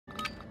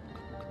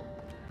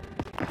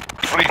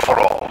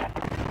free-for-all.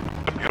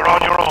 You're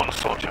on your own,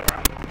 soldier.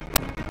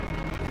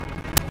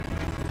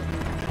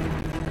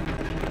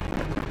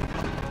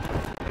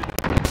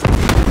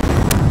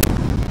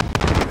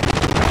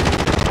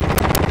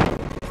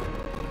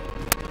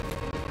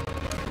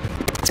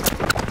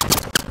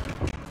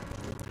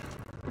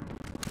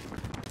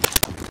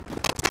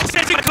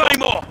 Setting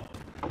Claymore!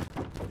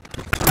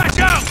 Flash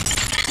out!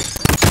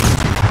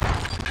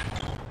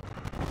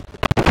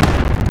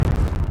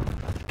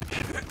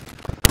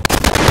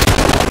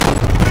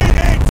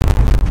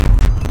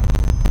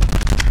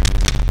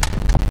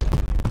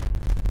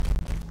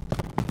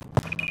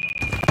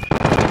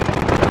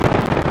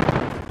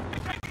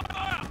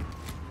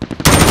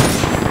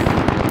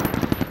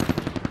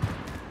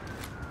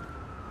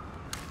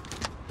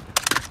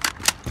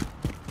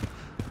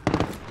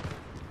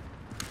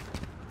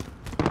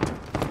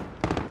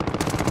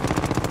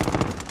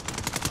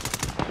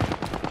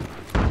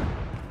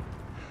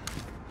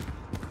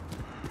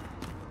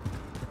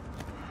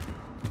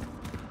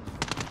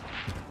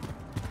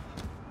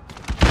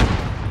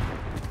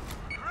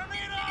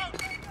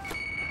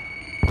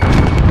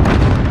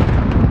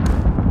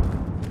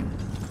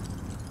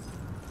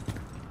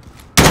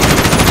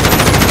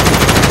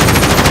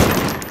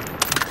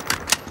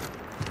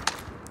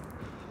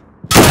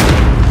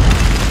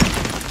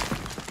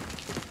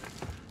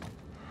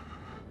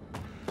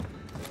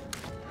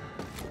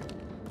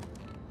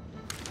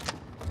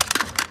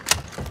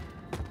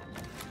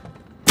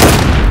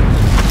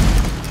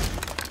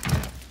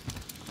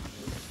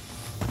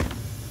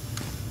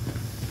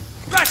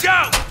 Flash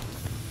out!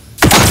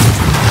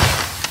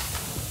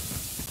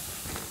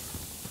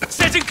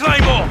 Setting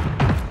Claymore!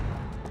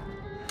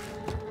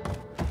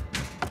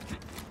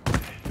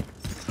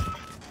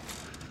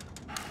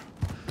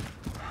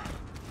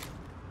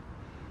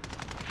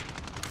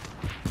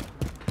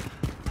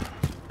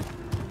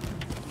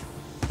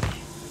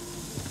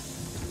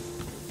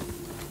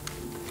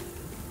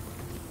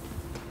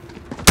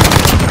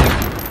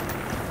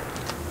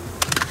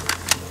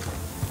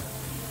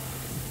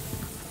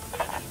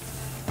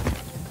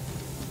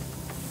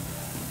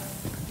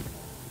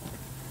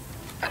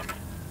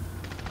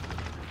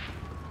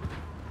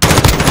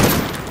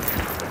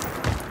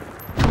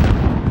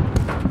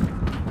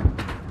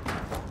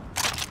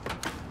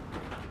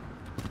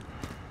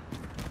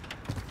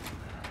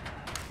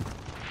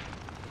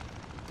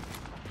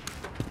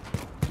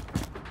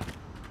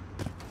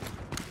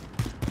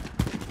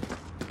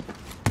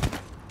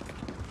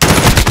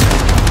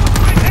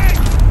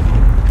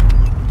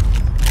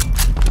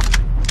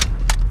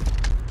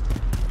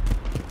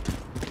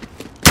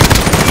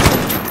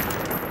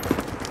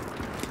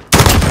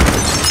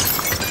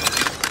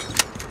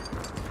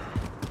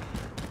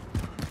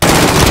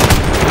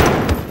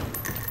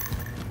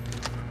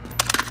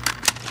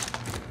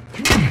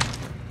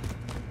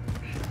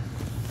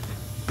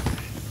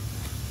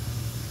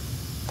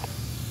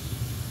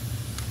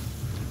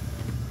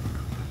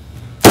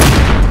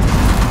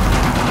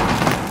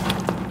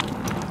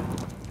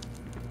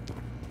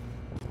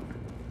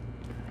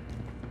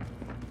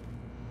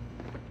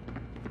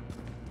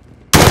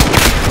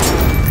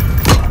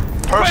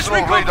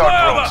 Personal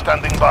radar drone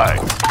standing by.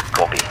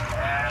 Copy.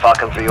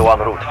 Falcon 3-0 en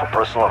route for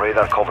personal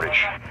radar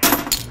coverage.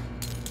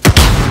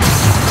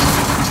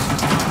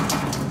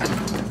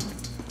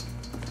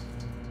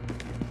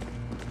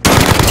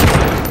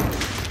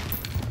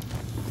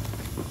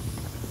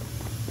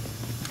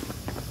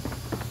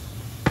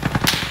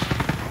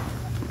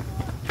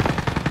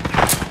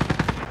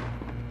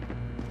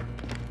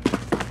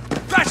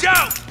 Flash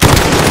out!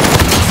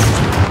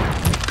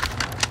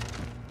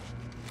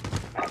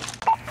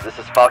 This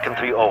is Falcon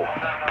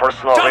 3-0.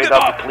 Personal Target radar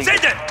mark!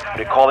 depleted. Send it!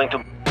 Recalling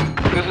to...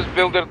 This is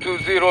Builder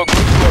 2-0. Good work.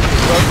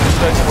 Start the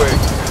same way.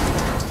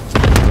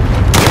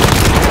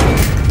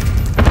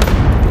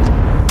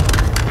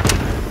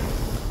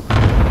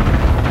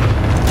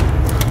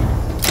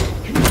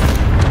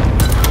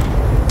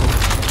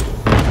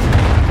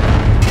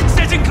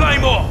 Setting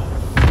Claymore!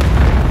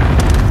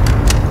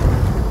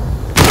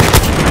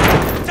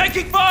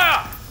 Taking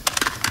fire!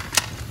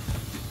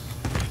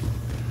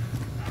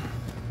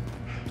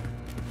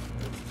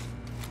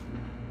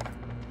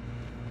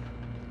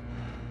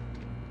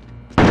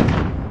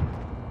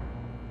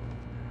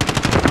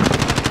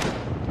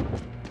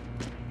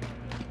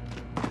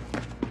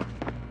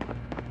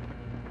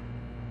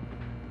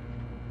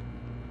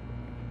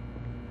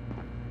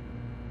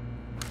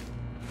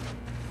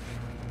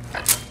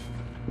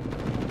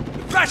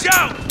 Flash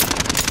out!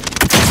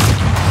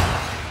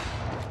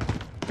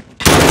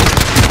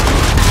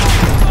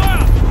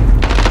 Fire!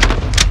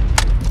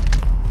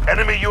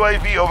 Enemy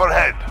UAV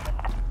overhead.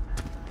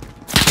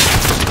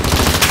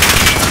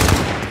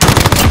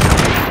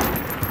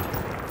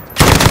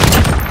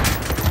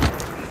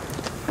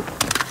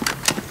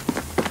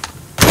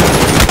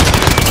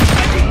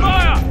 Taking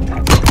fire!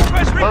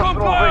 Press recon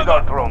Personal fire!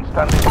 radar drone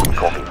standing.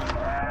 Copy.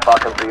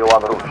 Falcon 3-0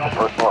 en route for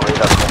personal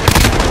radar coverage.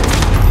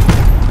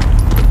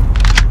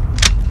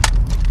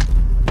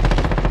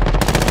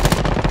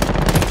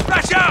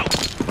 Flash out!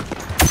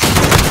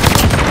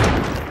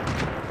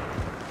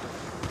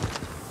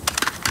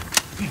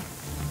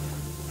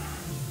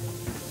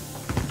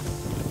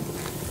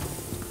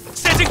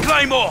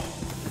 Claymore!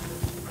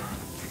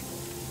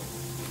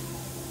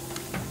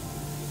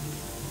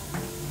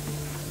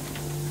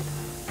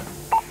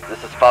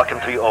 This is Falcon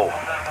 3-0.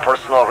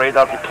 Personal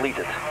radar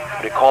depleted.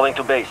 Recalling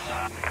to base.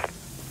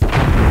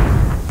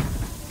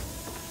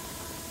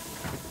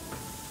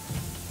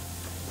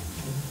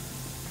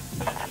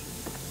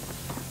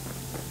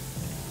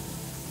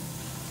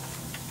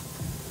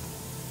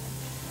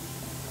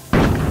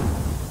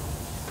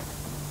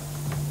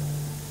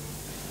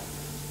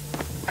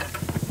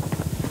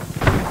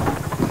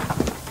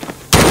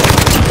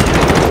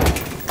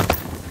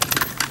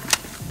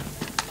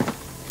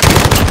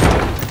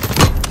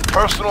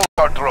 Personal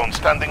radar drone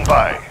standing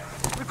by.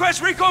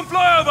 Request recon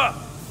flyover!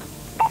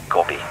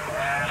 Copy.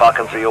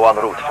 Falcon 3-0 en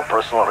route for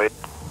personal radar.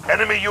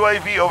 Enemy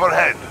UAV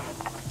overhead.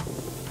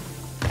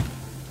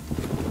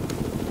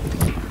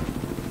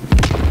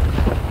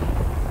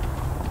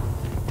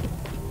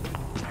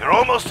 You're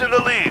almost in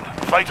the lead.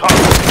 Fight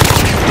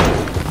hard.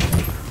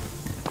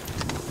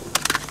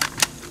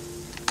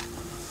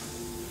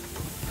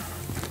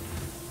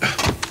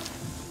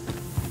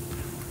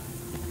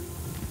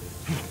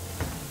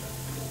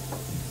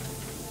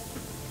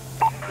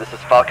 This is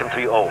Falcon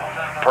 3-0.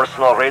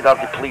 Personal radar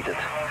depleted.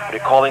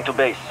 Recalling to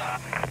base.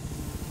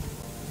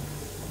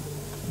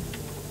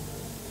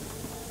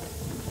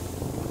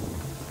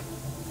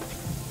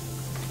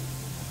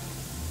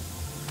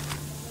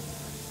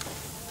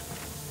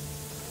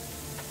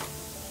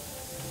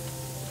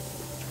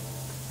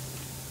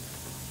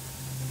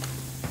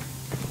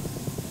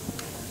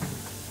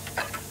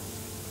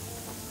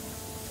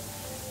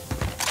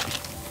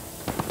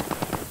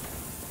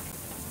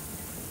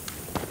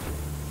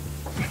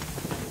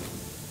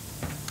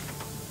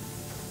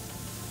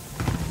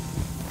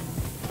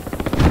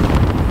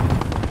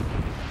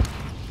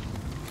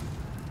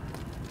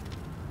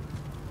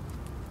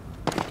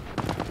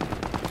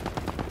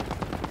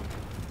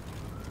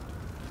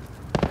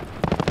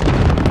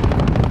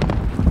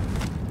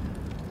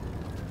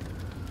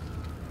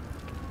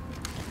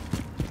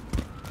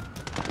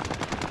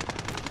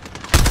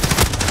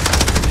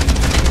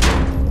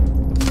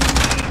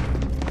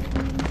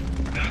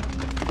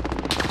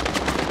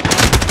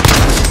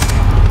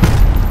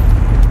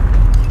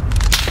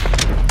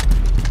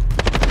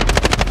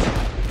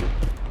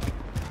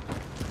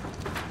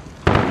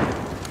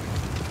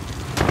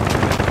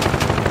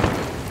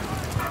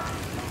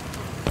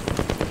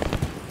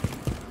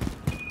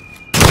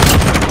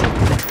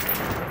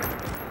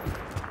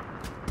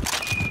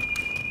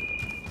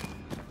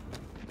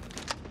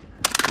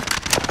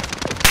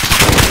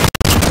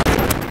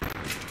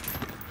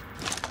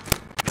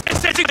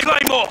 Setting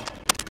Claymore!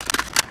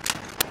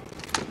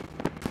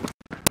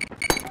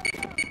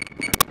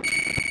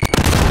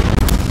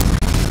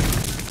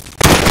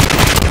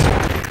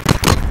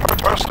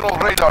 Personal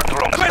radar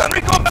drone Request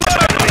standing recon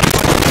flyover!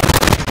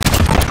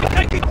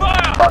 Taking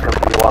fire! Falcon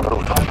 3-0 en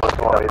route for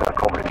personal radar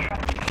coverage.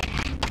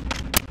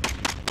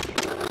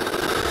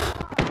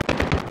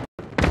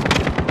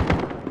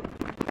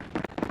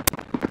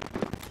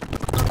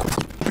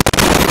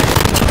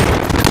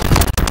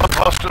 A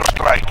cluster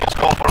strike is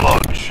called for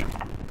launch.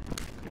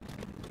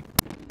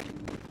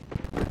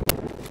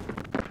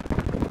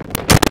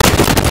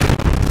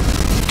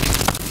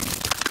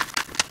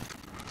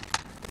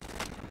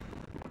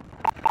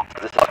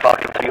 This is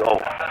Falcon 3-0.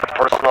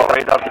 Personal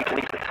radar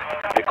depleted.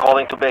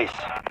 Recalling to base.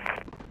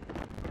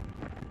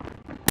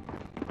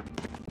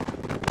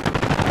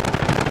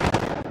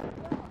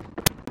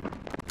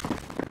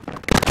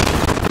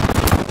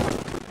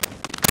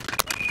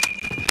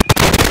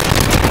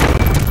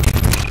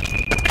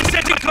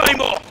 Setting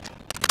Claymore!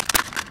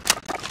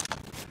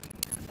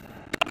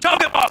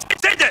 Target mark!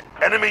 Send it!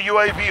 Enemy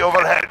UAV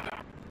overhead.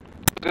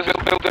 This is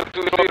Builder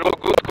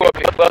 2-0. Good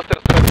copy. Cluster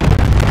strike.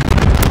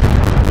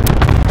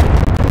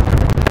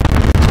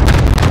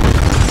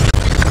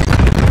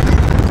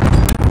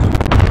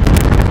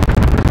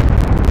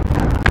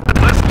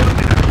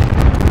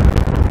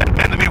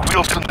 Enemy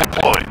Wilson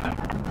deployed.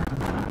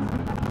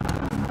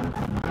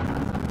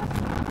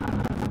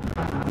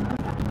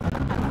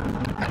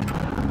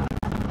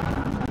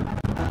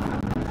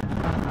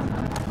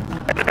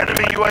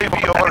 Enemy UAV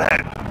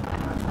overhead.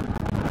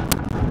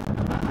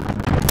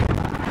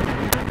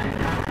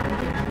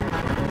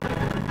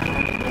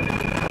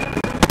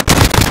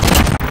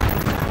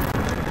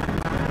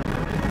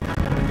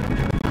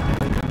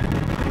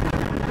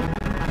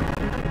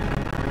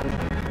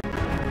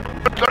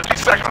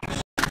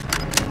 Seconds.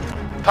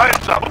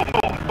 Time's up.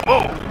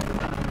 Move.